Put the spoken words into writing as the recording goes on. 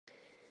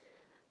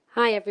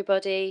Hi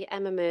everybody,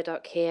 Emma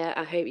Murdock here.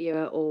 I hope you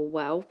are all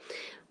well.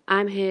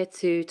 I'm here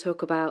to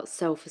talk about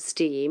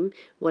self-esteem,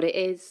 what it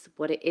is,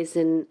 what it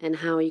isn't, and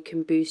how you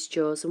can boost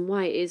yours and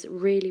why it is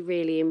really,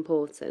 really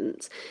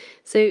important.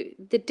 So,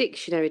 the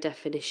dictionary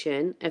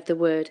definition of the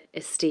word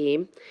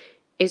esteem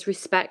is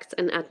respect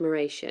and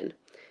admiration.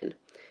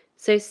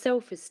 So,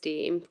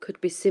 self-esteem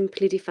could be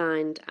simply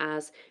defined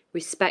as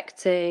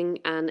respecting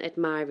and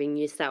admiring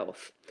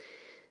yourself.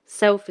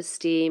 Self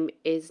esteem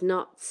is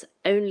not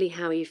only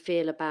how you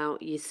feel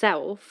about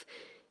yourself,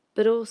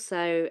 but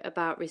also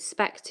about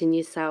respecting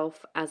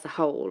yourself as a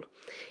whole.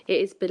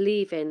 It is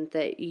believing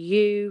that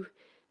you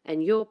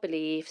and your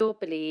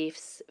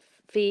beliefs,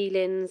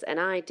 feelings, and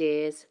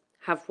ideas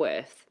have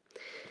worth.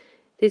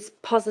 This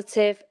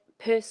positive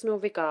personal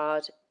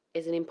regard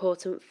is an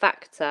important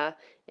factor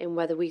in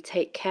whether we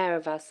take care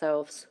of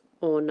ourselves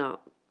or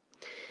not.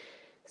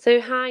 So,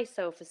 high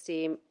self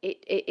esteem,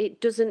 it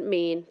doesn't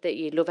mean that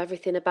you love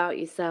everything about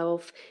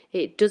yourself.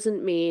 It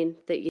doesn't mean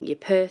that you're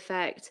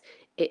perfect.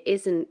 It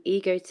isn't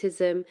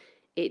egotism.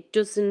 It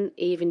doesn't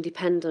even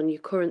depend on your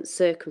current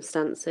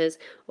circumstances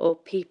or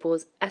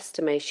people's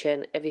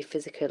estimation of your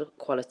physical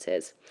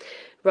qualities.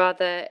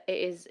 Rather, it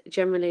is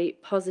generally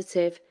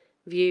positive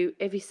view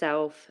of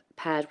yourself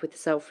paired with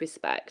self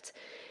respect,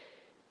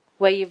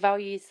 where you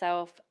value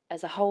yourself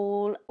as a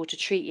whole or to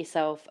treat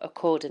yourself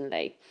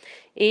accordingly.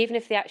 Even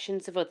if the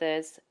actions of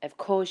others have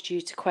caused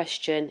you to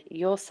question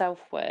your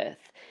self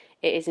worth,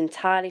 it is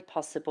entirely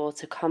possible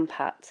to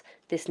combat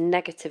this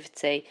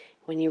negativity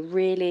when you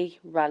really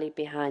rally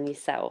behind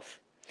yourself.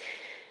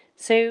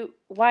 So,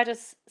 why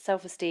does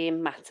self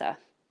esteem matter?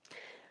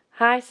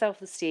 High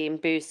self esteem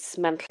boosts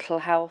mental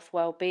health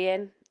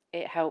well-being.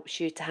 It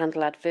helps you to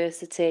handle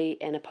adversity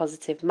in a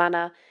positive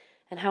manner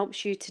and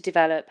helps you to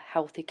develop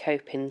healthy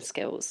coping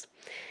skills.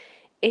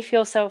 If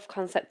your self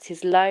concept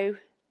is low,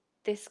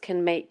 this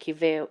can make you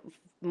feel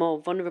more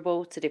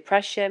vulnerable to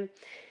depression.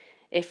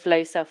 If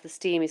low self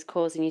esteem is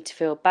causing you to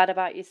feel bad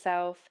about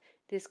yourself,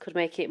 this could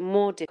make it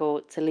more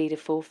difficult to lead a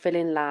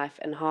fulfilling life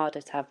and harder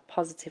to have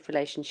positive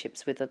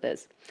relationships with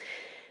others.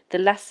 The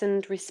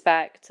lessened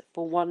respect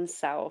for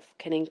oneself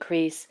can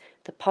increase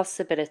the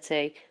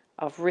possibility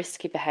of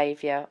risky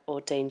behaviour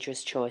or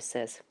dangerous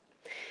choices.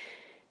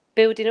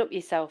 Building up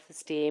your self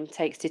esteem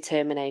takes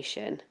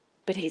determination,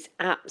 but it's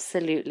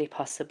absolutely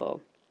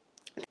possible.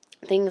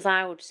 Things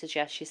I would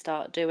suggest you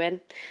start doing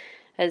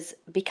is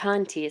be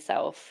kind to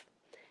yourself,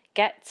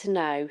 get to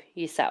know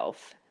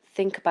yourself,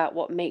 think about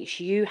what makes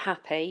you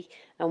happy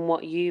and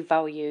what you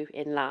value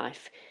in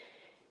life.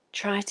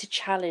 Try to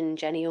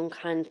challenge any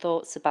unkind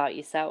thoughts about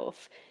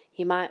yourself.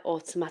 You might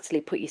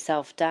automatically put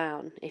yourself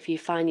down. If you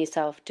find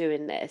yourself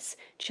doing this,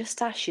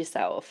 just ask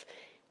yourself,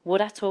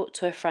 would I talk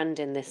to a friend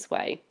in this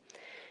way?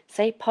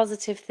 Say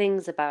positive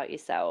things about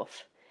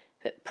yourself,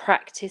 but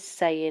practice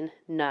saying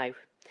no.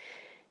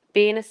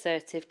 Being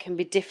assertive can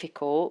be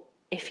difficult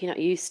if you're not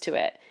used to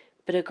it,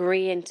 but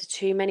agreeing to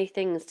too many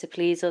things to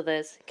please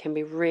others can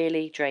be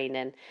really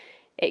draining.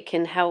 It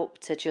can help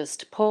to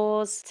just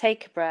pause,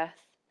 take a breath,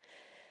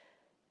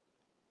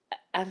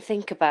 and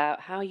think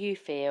about how you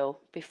feel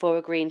before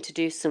agreeing to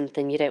do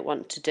something you don't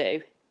want to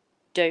do.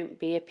 Don't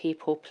be a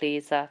people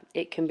pleaser.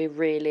 It can be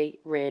really,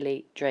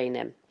 really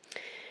draining.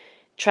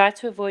 Try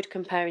to avoid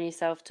comparing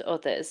yourself to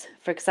others.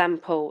 For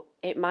example,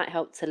 it might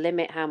help to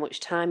limit how much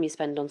time you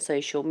spend on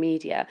social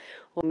media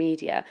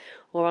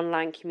or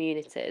online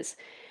communities.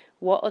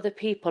 What other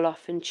people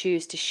often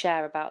choose to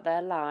share about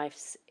their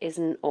lives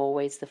isn't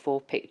always the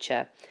full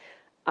picture.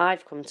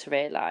 I've come to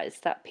realise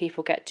that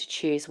people get to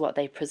choose what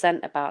they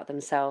present about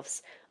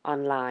themselves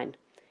online.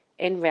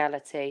 In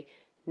reality,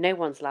 no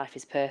one's life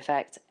is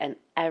perfect and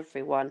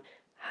everyone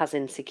has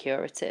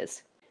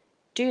insecurities.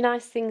 Do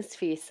nice things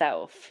for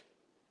yourself.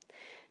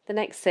 The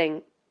next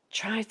thing,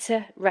 try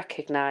to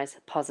recognise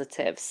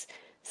positives.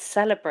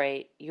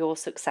 Celebrate your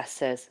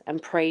successes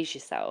and praise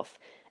yourself.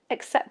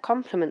 Accept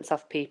compliments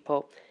off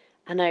people.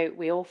 I know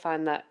we all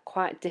find that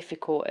quite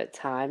difficult at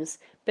times,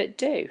 but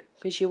do,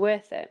 because you're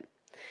worth it.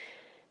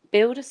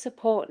 Build a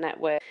support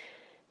network.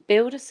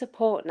 Build a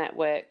support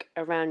network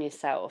around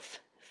yourself.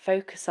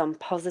 Focus on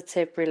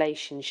positive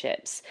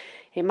relationships.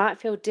 It might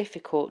feel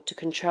difficult to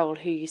control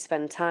who you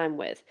spend time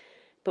with,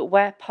 but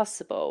where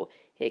possible,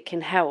 it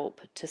can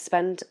help to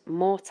spend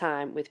more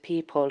time with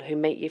people who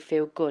make you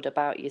feel good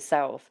about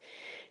yourself.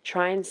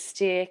 Try and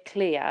steer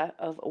clear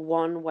of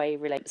one-way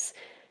relationships.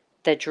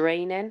 They're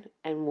draining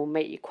and will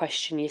make you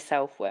question your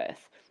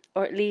self-worth,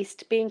 or at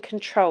least be in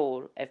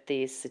control of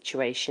these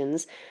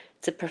situations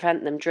to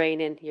prevent them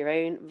draining your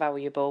own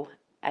valuable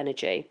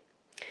energy.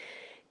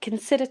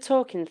 Consider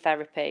talking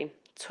therapy.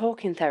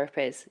 Talking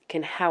therapies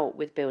can help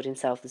with building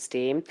self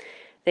esteem.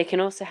 They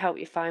can also help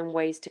you find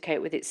ways to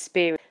cope with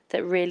experiences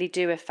that really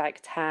do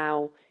affect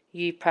how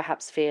you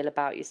perhaps feel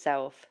about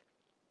yourself.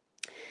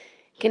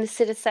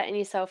 Consider setting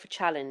yourself a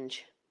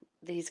challenge.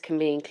 These can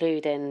be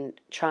including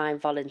trying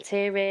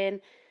volunteering,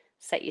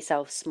 set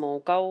yourself small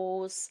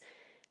goals,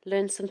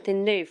 learn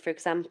something new. For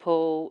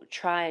example,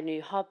 try a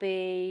new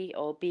hobby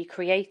or be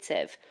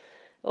creative,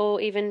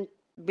 or even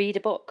read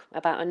a book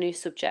about a new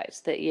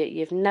subject that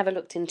you've never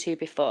looked into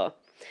before.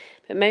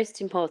 But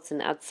most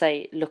important, I'd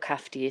say look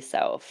after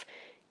yourself.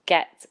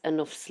 Get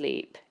enough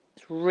sleep.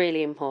 It's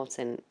really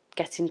important.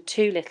 Getting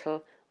too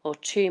little or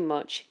too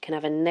much can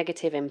have a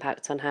negative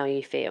impact on how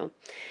you feel.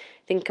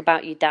 Think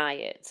about your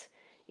diet.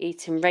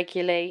 Eating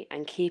regularly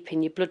and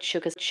keeping your blood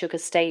sugar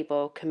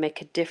stable can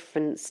make a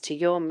difference to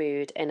your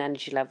mood and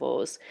energy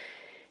levels.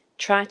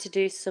 Try to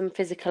do some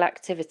physical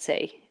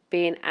activity.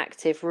 Being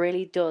active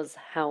really does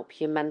help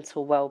your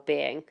mental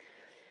well-being.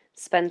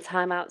 Spend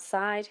time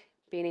outside.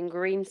 Being in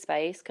green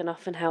space can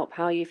often help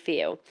how you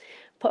feel.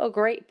 Put a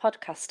great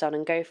podcast on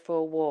and go for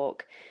a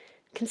walk.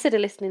 Consider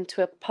listening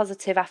to a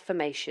positive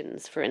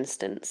affirmations, for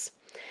instance.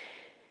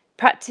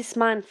 Practice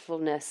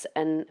mindfulness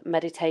and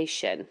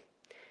meditation.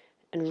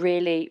 And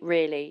really,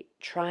 really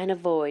try and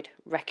avoid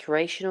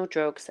recreational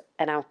drugs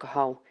and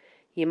alcohol.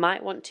 You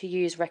might want to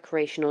use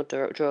recreational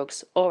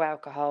drugs or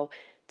alcohol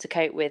to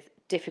cope with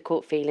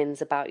difficult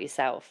feelings about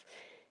yourself.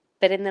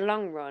 But in the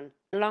long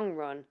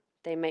run,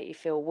 they make you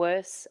feel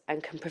worse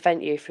and can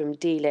prevent you from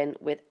dealing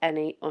with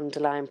any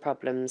underlying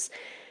problems.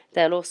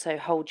 They'll also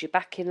hold you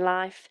back in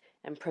life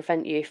and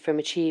prevent you from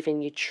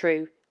achieving your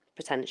true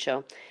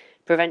potential,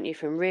 prevent you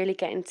from really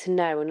getting to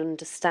know and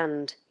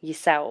understand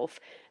yourself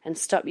and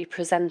stop you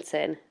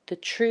presenting the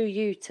true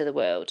you to the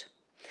world.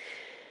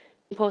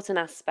 Important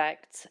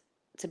aspect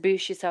to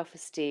boost your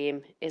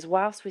self-esteem is,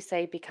 whilst we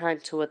say be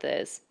kind to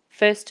others,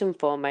 first and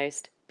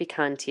foremost, be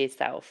kind to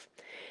yourself.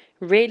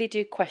 Really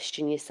do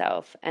question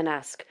yourself and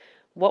ask,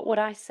 what would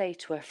I say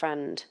to a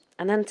friend?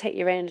 And then take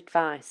your own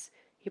advice.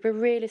 You'll be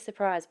really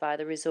surprised by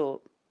the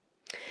result.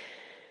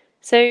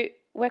 So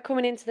we're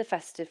coming into the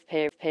festive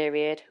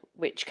period,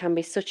 which can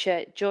be such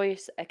a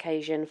joyous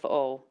occasion for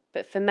all.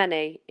 But for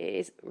many, it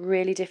is a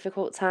really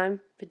difficult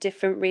time for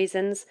different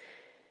reasons.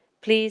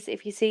 Please,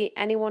 if you see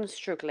anyone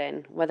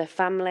struggling, whether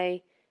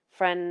family,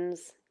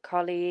 friends,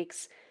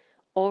 colleagues,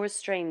 or a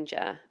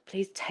stranger,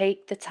 please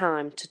take the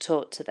time to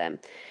talk to them.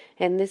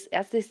 And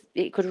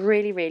it could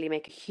really, really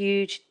make a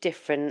huge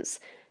difference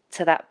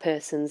to that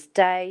person's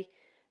day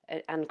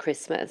and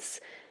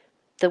Christmas.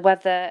 The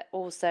weather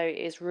also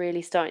is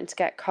really starting to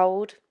get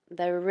cold.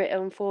 There are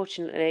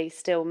unfortunately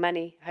still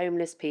many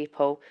homeless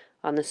people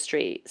on the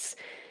streets.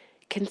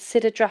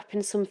 Consider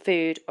dropping some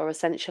food or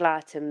essential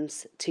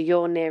items to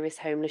your nearest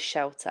homeless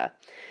shelter.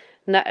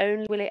 Not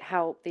only will it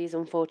help these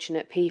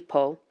unfortunate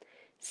people,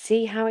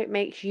 see how it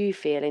makes you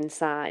feel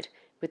inside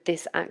with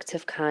this act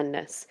of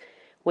kindness.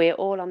 We're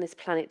all on this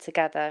planet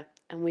together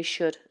and we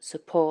should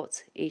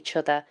support each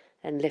other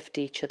and lift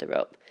each other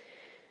up.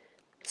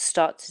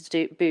 Start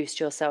to boost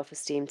your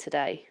self-esteem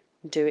today.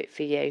 Do it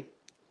for you.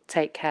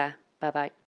 Take care. Bye bye.